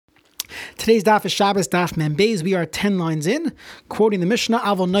Today's daf is Shabbos daf Mem Beis. We are 10 lines in, quoting the Mishnah,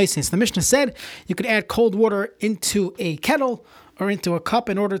 Avol Noisin. So the Mishnah said you could add cold water into a kettle or into a cup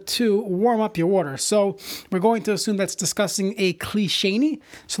in order to warm up your water. So we're going to assume that's discussing a Kli Sheni.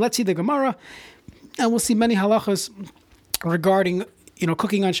 So let's see the Gemara, and we'll see many halachas regarding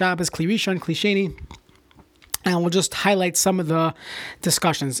cooking on Shabbos, Kli Rishon, Kli Sheni, and we'll just highlight some of the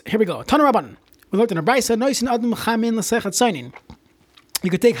discussions. Here we go. Tana Rabbanan. We looked in a Brisa, Noisin Adam Chamin L'Sechat Soinin. You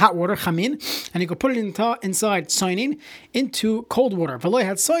could take hot water, chamin, and you could put it inside soinin into cold water. V'lo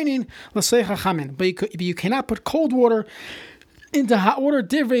had soinin l'seicha chamin, but you cannot put cold water into hot water.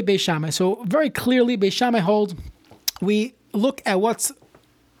 Divrei Beis Shammai. So very clearly, Beis Shammai holds. We look at what's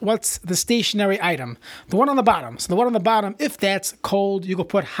the stationary item, the one on the bottom. So the one on the bottom, if that's cold, you could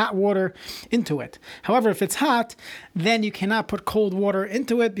put hot water into it. However, if it's hot, then you cannot put cold water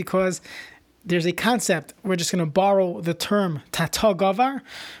into it because there's a concept. We're just going to borrow the term tata gavar,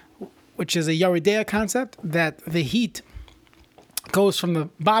 which is a Yeridea concept, that the heat goes from the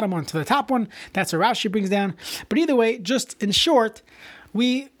bottom one to the top one. That's what Rashi brings down. But either way, just in short,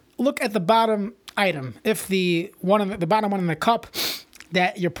 we look at the bottom item. If the bottom one in the cup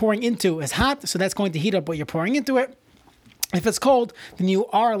that you're pouring into is hot, so that's going to heat up what you're pouring into it. If it's cold, then you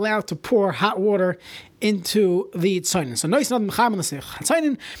are allowed to pour hot water into the tzoinin. So nois not mechamin l'seich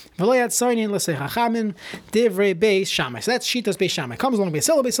tzoinin, v'loyat tzoinin l'seich hachamin divrei Beis Shammai. So that's shitas Beis Shammai. Comes along Beis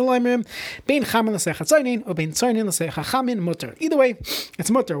Hillel, Beis Hillel, bein chamin l'seich tzoinin or bein tzoinin l'seich hachamin mutter. Either way, it's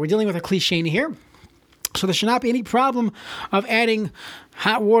mutter. We're dealing with a Kli Sheni here. So there should not be any problem of adding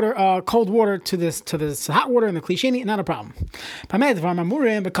hot water, cold water to this hot water in the Kli Sheni. Not a problem.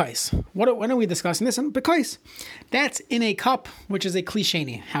 When are we discussing this? Because that's in a cup, which is a Kli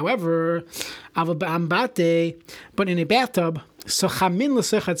Sheni. However, but in a bathtub, so then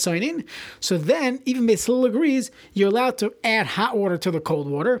even Beis Hillel agrees you're allowed to add hot water to the cold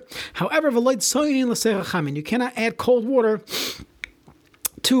water. However, you cannot add cold water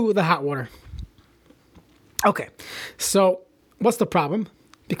to the hot water. Okay, so what's the problem?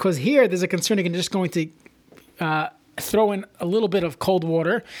 Because here there's a concern you're just going to throw in a little bit of cold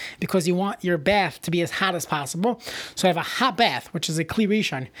water because you want your bath to be as hot as possible. So I have a hot bath, which is a Kli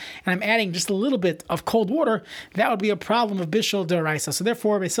Rishon, and I'm adding just a little bit of cold water. That would be a problem of Bishul D'Oraisa. So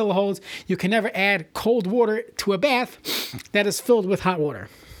therefore, Beis Hillel holds you can never add cold water to a bath that is filled with hot water.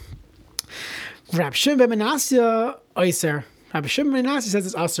 Rab Shimon ben Menasya Oiser. Rab Shimon ben Menasya says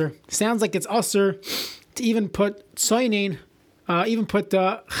it's Aser. Sounds like it's Aser to even put chamin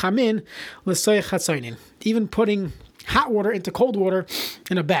l'soich hatzoinin, even putting hot water into cold water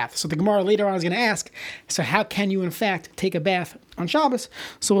in a bath. So the Gemara later on is going to ask, so how can you in fact take a bath on Shabbos?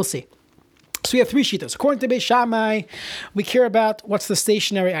 So we'll see. So we have three shitas. According to Beis Shammai, we care about what's the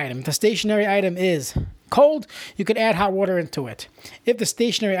stationary item. If the stationary item is cold, you could add hot water into it. If the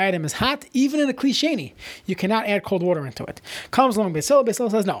stationary item is hot, even in a Kli Sheni, you cannot add cold water into it. Comes along Beis Hillel. Beis Hillel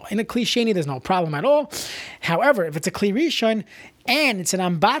says no. In a Kli Sheni, there's no problem at all. However, if it's a Kli Rishon and it's an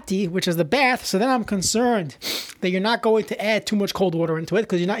ambati, which is the bath, so then I'm concerned that you're not going to add too much cold water into it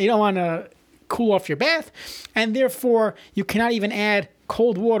because you don't want to cool off your bath, and therefore you cannot even add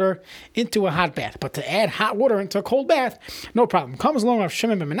cold water into a hot bath. But to add hot water into a cold bath, no problem. Comes along Rav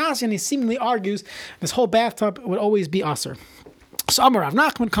Shimon ben Menasya, and he seemingly argues this whole bathtub would always be aser. So Amar Rav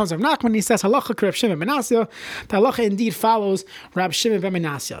Nachman, comes Rav Nachman, and he says halacha Rav Shimon ben Menasya. The halacha indeed follows Rav Shimon ben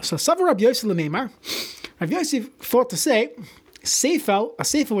Menasya. So Savar Rav Yosef Lemeimar, Rav Yosef thought to say seifel, a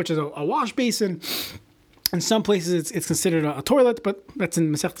seifel which is a wash basin. In some places, it's considered a toilet, but that's in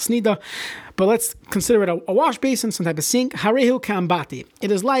Masechtas Nida. But let's consider it a wash basin, some type of sink. Harehu ka'ambati.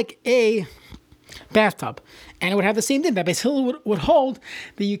 It is like a bathtub, and it would have the same thing. That Beis Hillel would hold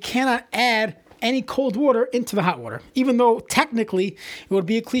that you cannot add any cold water into the hot water, even though technically it would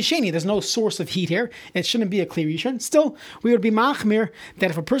be a Kli Sheni. There's no source of heat here. It shouldn't be a Kli Rishon. Still, we would be machmir that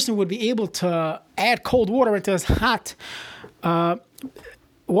if a person would be able to add cold water into his hot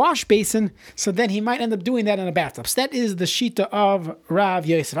wash basin, so then he might end up doing that in a bathtub. So that is the shita of Rav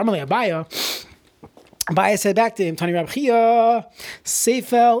Yosef. Amalei Abaya said back to him, Tani Rav Chia,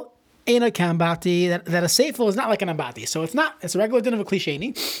 seifel ena kambati, that a seifel is not like an ambati. So it's a regular din of a Kli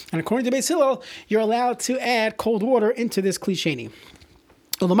Sheni. And according to Beis Hillel, you're allowed to add cold water into this Kli Sheni.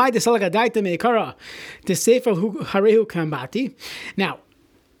 Now,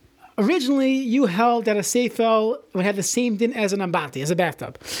 originally, you held that a seifel would have the same din as an ambati, as a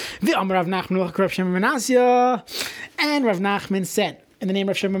bathtub. And Rav Nachman said, in the name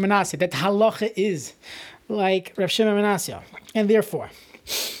of Rav Shimon ben Menasya, that halacha is like Rav Shimon ben Menasya. And therefore,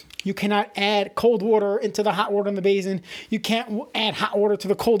 You cannot add cold water into the hot water in the basin. You can't add hot water to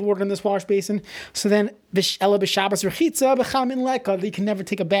the cold water in this wash basin. So then, you can never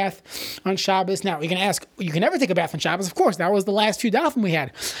take a bath on Shabbos. Now, you can ask, you can never take a bath on Shabbos? Of course, that was the last few dafim we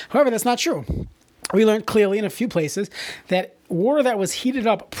had. However, that's not true. We learned clearly in a few places that water that was heated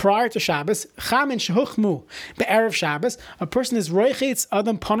up prior to Shabbos, chamin shehuchmu be'erev Shabbos, a person is roichetz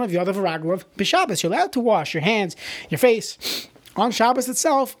adam panav yadav v'ragrav b'Shabbos. You're allowed to wash your hands, your face on Shabbos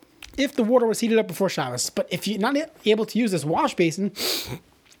itself if the water was heated up before Shabbos. But if you're not able to use this wash basin,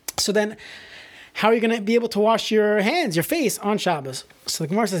 so then how are you going to be able to wash your hands, your face on Shabbos? So the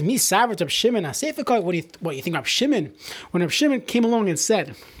Gemara says, "Mi savar Reb Shimon asefekoi." What do you think Reb Shimon? When Reb Shimon came along and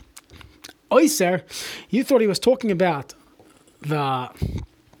said, "Oiser," you thought he was talking about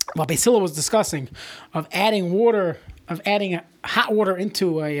what Beis Hillel was discussing of adding water, of adding hot water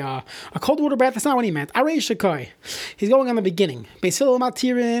into a cold water bath. That's not what he meant. Arei Shekoi. He's going on the beginning. Beis Hillel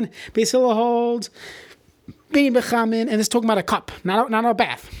matirin. Beis Hillel holds bein bechamin, and it's talking about a cup, not a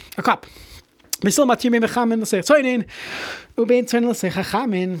bath, a cup. There's no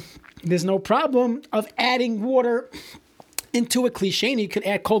problem of adding water into a klisheni. You could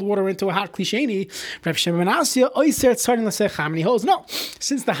add cold water into a hot klisheni. Reb Shimon he holds no.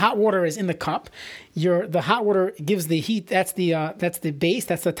 Since the hot water is in the cup, the hot water gives the heat. That's the base.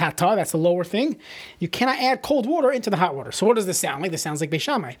 That's the tata. That's the lower thing. You cannot add cold water into the hot water. So what does this sound like? This sounds like Beis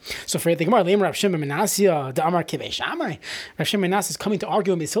Shammai. So for the Gemara, Reb Shimon Menasya the Amar Beis Shammai. Reb Shimon Menasya is coming to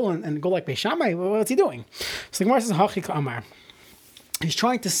argue with Beis Hillel and go like Beis Shammai. What's he doing? So the Gemara says Hachik Amar. He's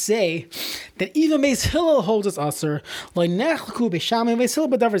trying to say that even Beis Hillel holds its usher, that even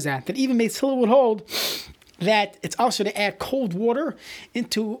Beis Hillel would hold that it's also to add cold water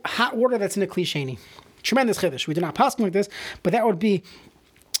into hot water that's in a klisheni. Tremendous chiddush. We do not pass like this, but that would be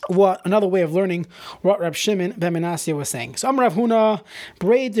what another way of learning what Reb Shimon ben Menasya was saying. So Rav Huna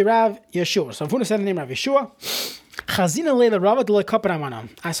braid the Rav Yeshua. So Rav Huna said the name Rav Yeshua. Chazina leila Rava de lekaparamanam.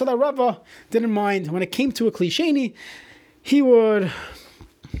 I saw that Rava didn't mind when it came to a klisheni. He would,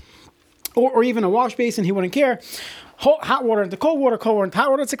 or even a wash basin, he wouldn't care. Hot water into cold water into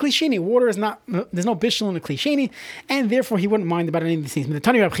hot water. It's a klisheni. Water is not, there's no bishul in a klisheni, and therefore he wouldn't mind about any of these things. But the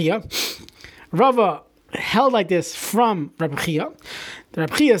Tani Reb Chia, Rava held like this from Reb Chia. The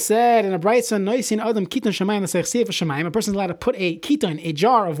Reb Chia said in a brayso, noisin adam kitan shamayim l'seich sefer shamayim. A person is allowed to put a kitan, a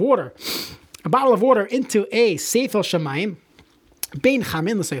jar of water, a bottle of water into a sefer shamayim. Bein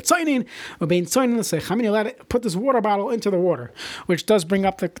chamin l'sei tzoinin, or bein tzoinin l'sei chamin. You're allowed to put this water bottle into the water, which does bring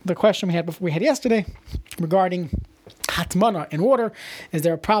up the question we had yesterday regarding hatmana in water. Is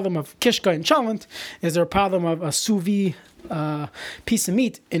there a problem of kishka and chalent? Is there a problem of a sous vide piece of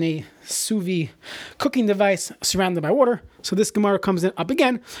meat in a sous vide cooking device surrounded by water? So this Gemara comes up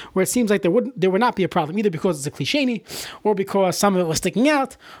again, where it seems like there would not be a problem, either because it's a klisheni, or because some of it was sticking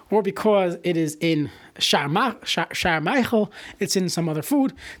out, or because it is in shar meichel, it's in some other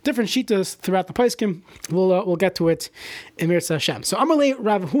food. Different shitas throughout the poskim. We'll get to it in Mirza Hashem. So Amalei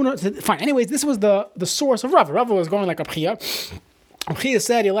Rav Huna. Fine. Anyways, this was the source of Rava. Rava was going like a Chia. Chia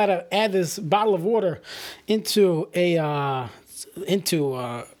said you're allowed to add this bottle of water into a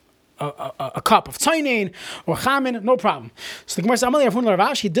cup of tzainin or chamin, no problem. So the Gemara says,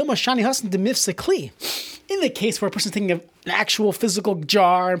 in the case where a person's taking an actual physical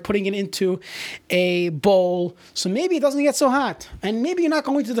jar and putting it into a bowl, so maybe it doesn't get so hot, and maybe you're not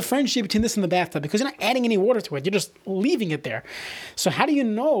going to differentiate between this and the bathtub because you're not adding any water to it, you're just leaving it there. So how do you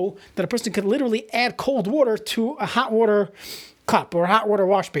know that a person could literally add cold water to a hot water cup or a hot water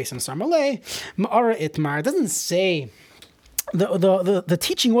wash basin? So Amalei Ma'ara Itmar, it doesn't say. The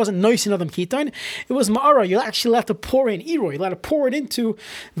teaching wasn't noisin adam kitain. It was ma'ara. You're actually allowed to pour in iroi. You're allowed to pour it into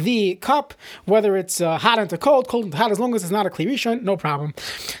the cup, whether it's hot into cold into hot, as long as it's not a kli rishon, no problem.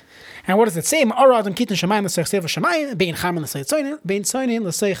 And what does it say? Ma'ara adam kitain shamayim l'sei sefer shamayim bein chamin l'sei tzoinin bein tzoinin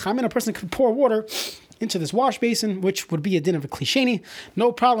l'sei chamin. A person could pour water into this wash basin, which would be a din of a klisheni.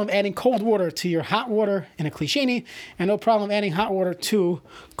 No problem adding cold water to your hot water in a klisheni, and no problem adding hot water to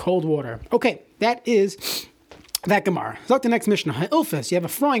cold water. Okay, that is that Gemara. Look the next Mishnah. Ha'ilfes, you have a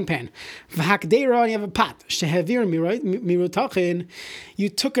frying pan. V'hakdeira, you have a pot. Shehevir mirutachin, you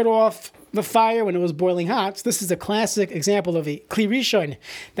took it off the fire when it was boiling hot. So this is a classic example of a kli rishon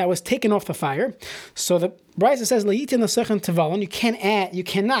that was taken off the fire. So the Brisa says, Le'itin l'sechem tevalon, you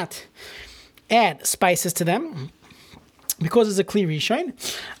cannot add spices to them because it's a kli rishon.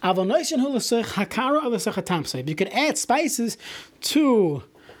 You can add spices to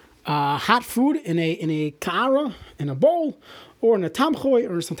hot food in a kara, in a bowl, or in a tamchoy,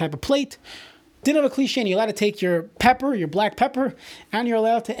 or some type of plate. Didn't have a klisheni. You're allowed to take your pepper, your black pepper, and you're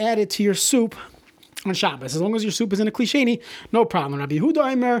allowed to add it to your soup on Shabbos. As long as your soup is in a kli sheni, no problem. Rabbi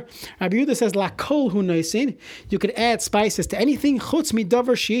Yehuda says, La kol hu noisin. You could add spices to anything, chutz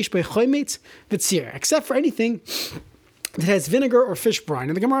midavar sheyesh b'chometz v'tzir, except for anything that has vinegar or fish brine.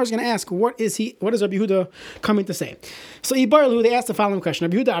 And the Gemara is going to ask, what is Rabbi Yehuda coming to say? So Ibarlu, they asked the following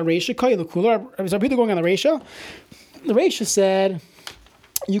question: Rabbi Yehuda Areisha Kay L'Kula. Is Rabbi Yehuda going on the Reisha? The Reisha said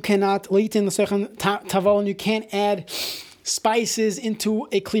you cannot leit in the second taval, and you can't add spices into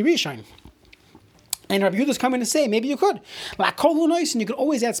a kli rishon. And Rabbi Yehuda is coming to say, maybe you could. La kol hu noisin, and you could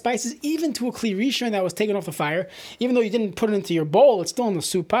always add spices even to a kli rishon that was taken off the fire. Even though you didn't put it into your bowl, it's still in the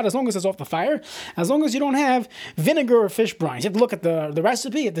soup pot, as long as it's off the fire. As long as you don't have vinegar or fish brine. You have to look at the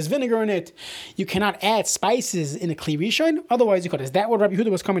recipe. If there's vinegar in it, you cannot add spices in a kli rishon. Otherwise, you could. Is that what Rabbi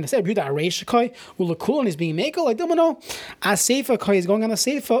Yehuda was coming to say? Rabbi Yehuda areish kai ulakul, and he's being makel? I don't know. Aseifa kai is going on the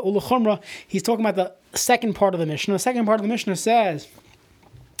seifa ulachomra. He's talking about the second part of the Mishnah. The second part of the Mishnah says,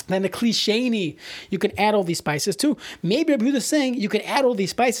 then the kli sheni, you can add all these spices too. Maybe Rabbi Yehuda is saying you can add all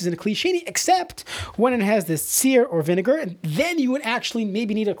these spices in a kli sheni, except when it has this tzir or vinegar, and then you would actually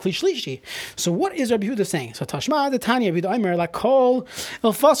maybe need a kli shlishi. So what is Rabbi Yehuda saying? So Tashma, the Tanya, Rabbi Yehuda Aimer, like kol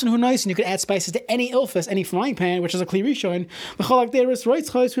ilfasin hu nice, and you can add spices to any ilfas, any frying pan, which is a kli rishon. L'cholak deris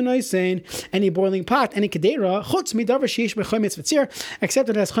roitzchais hu nice, any boiling pot, any kedera chutz midavar sheish b'chometz v'tzir, except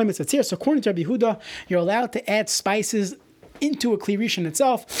it has chometz v'tzir. So according to Rabbi Yehuda, you're allowed to add spices into a kli rishon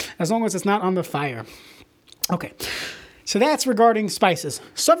itself, as long as it's not on the fire. Okay, so that's regarding spices.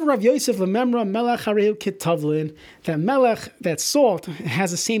 Savar Rav Yosef lememra melech hareu kitavlin. That melech, that salt,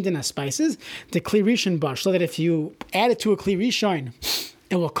 has the same din as spices. The kli rishon bash, so that if you add it to a kli rishon,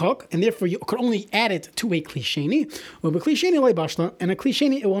 it will cook, and therefore you could only add it to a kli sheni. Well, but kli sheni loy bashla, and a kli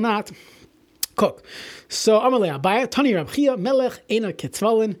sheni it will not cook. So Amalei Abaya, Tani Rab Chia, Melech Eina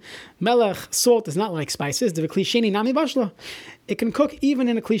Ketzvalin. Melech, salt is not like spices. The kli sheni nami bashla. It can cook even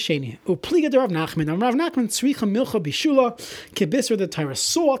in a kli sheni. Upliga de Rav Nachman. Rav Nachman tzricha milcha bishula kibisra the Torah.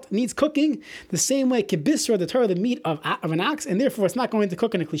 Salt needs cooking the same way kibisra the Torah, the meat of an ox, and therefore it's not going to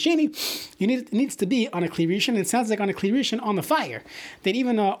cook in a kli sheni. It needs to be on a kli rishon. It sounds like on a kli rishon on the fire. That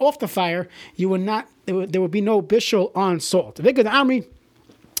even off the fire, you would not. There would be no bishul on salt. Vigad Amri.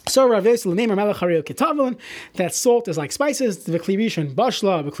 So Rav Yosef l'neimer melech hareu ketavlin, that salt is like spices. The kli rishon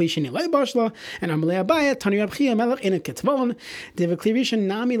bashla, the kli sheni le bashla, and Amalei Abaya Tani Rab Chia melech eina ketavlin. The kli rishon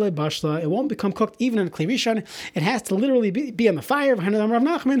nami le bashla. It won't become cooked even in a kli rishon. It has to literally be on the fire. Rav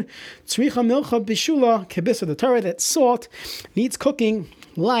Nachman tzricha milcha bishula kibisa the Torah, that salt needs cooking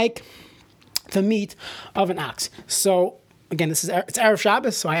like the meat of an ox. So again, it's Erev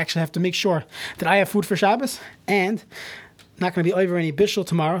Shabbos, so I actually have to make sure that I have food for Shabbos, and not going to be over any bishul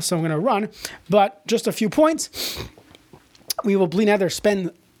tomorrow, so I'm going to run. But just a few points. We will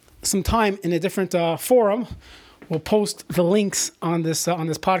spend some time in a different forum. We'll post the links on this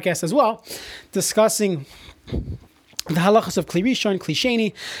podcast as well, discussing the halachas of kli rishon, kli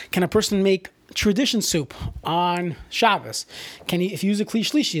sheni. Can a person make tradition soup on Shabbos? Can he, if you use a kli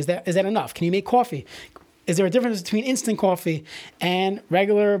shlishi, is that enough? Can you make coffee? Is there a difference between instant coffee and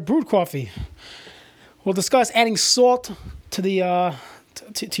regular brewed coffee? We'll discuss adding salt to the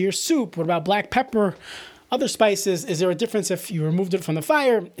to your soup. What about black pepper, other spices? Is there a difference if you removed it from the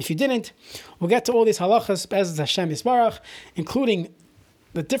fire? If you didn't, we'll get to all these halachas as Hashem Yisbarach, including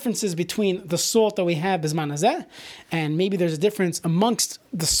the differences between the salt that we have bisman hazeh, and maybe there's a difference amongst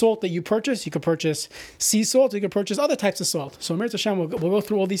the salt that you purchase. You could purchase sea salt, you could purchase other types of salt. So Mir Hashem, we'll go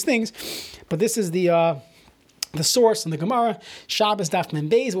through all these things, but this is the source in the Gemara, Shabbos Daf Mem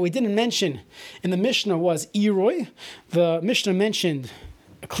Beis. What we didn't mention in the Mishnah was Iroi. The Mishnah mentioned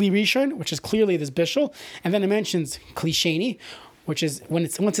Kli Rishon, which is clearly this bishul, and then it mentions Kli Sheni, which is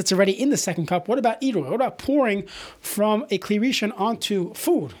once it's already in the second cup. What about Iroi? What about pouring from a Kli Rishon onto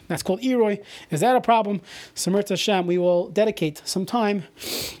food? That's called Iroi. Is that a problem? So Mir Hashem, we will dedicate some time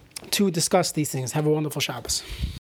to discuss these things. Have a wonderful Shabbos.